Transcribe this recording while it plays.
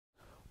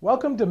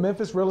Welcome to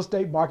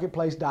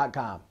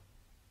MemphisRealEstateMarketplace.com.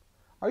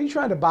 Are you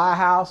trying to buy a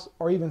house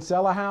or even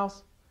sell a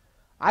house?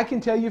 I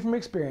can tell you from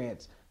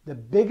experience, the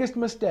biggest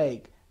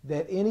mistake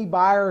that any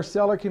buyer or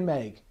seller can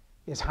make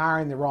is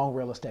hiring the wrong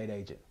real estate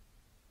agent.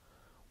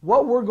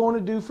 What we're going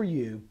to do for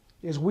you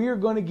is we are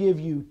going to give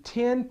you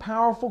 10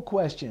 powerful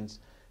questions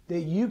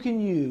that you can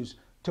use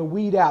to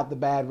weed out the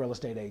bad real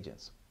estate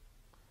agents.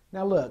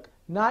 Now look,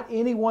 not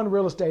any one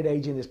real estate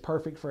agent is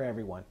perfect for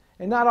everyone,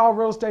 and not all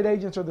real estate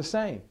agents are the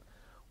same.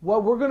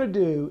 What we're going to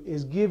do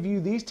is give you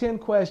these 10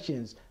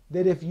 questions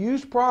that, if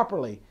used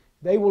properly,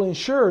 they will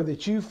ensure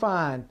that you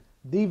find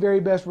the very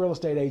best real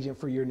estate agent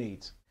for your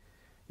needs.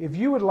 If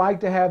you would like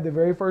to have the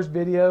very first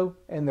video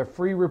and the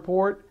free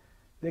report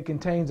that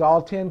contains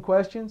all 10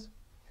 questions,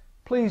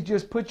 please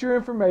just put your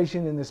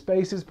information in the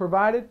spaces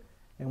provided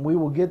and we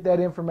will get that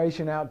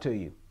information out to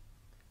you.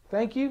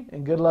 Thank you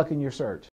and good luck in your search.